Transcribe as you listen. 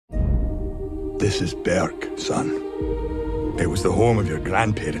This is Berk, son. It was the home of your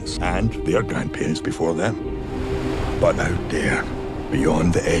grandparents and their grandparents before them. But out there,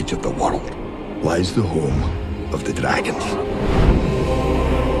 beyond the edge of the world, lies the home of the dragons.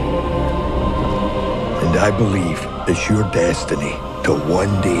 And I believe it's your destiny to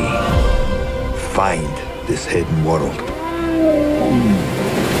one day find this hidden world.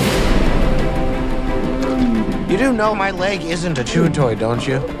 You do know my leg isn't a chew toy, don't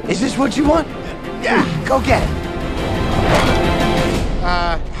you? Is this what you want? Yeah, go get it.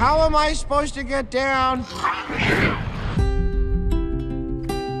 How am I supposed to get down?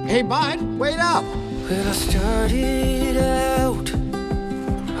 Hey, bud, wait up. Well, I started out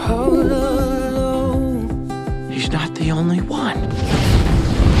all alone. He's not the only one.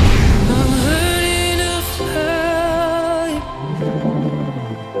 I'm learning to fly,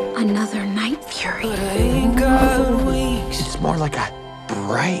 Another night fury. but I ain't got wings. It's more like a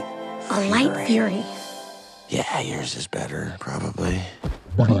bright A light fury. Yeah, yours is better, probably.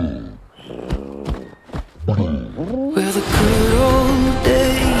 Well, the good old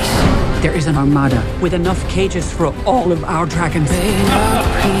days There is an armada with enough cages for all of our dragons. may not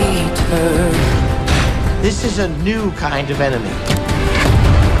return. This is a new kind of enemy.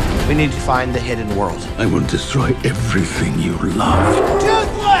 We need to find the hidden world. I will destroy everything you love.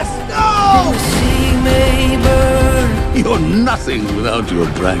 Toothless! No! The sea may burn. You're nothing without your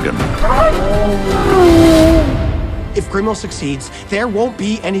dragon. If Grimmel succeeds, there won't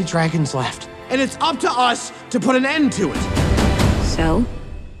be any dragons left. And it's up to us to put an end to it. So,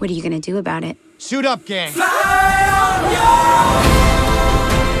 what are you gonna do about it? Suit up, gang.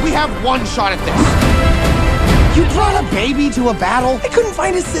 We have one shot at this. You brought a baby to a battle? I couldn't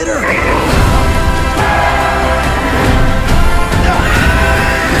find a sitter.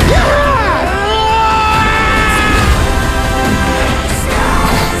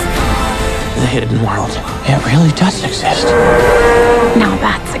 The hidden world. It really does exist. Now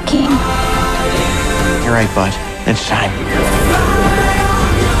that's a king. You're right, bud. It's time.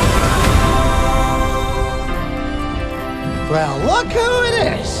 Well, look who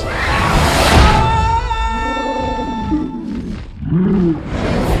it is.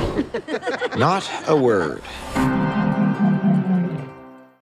 Not a word.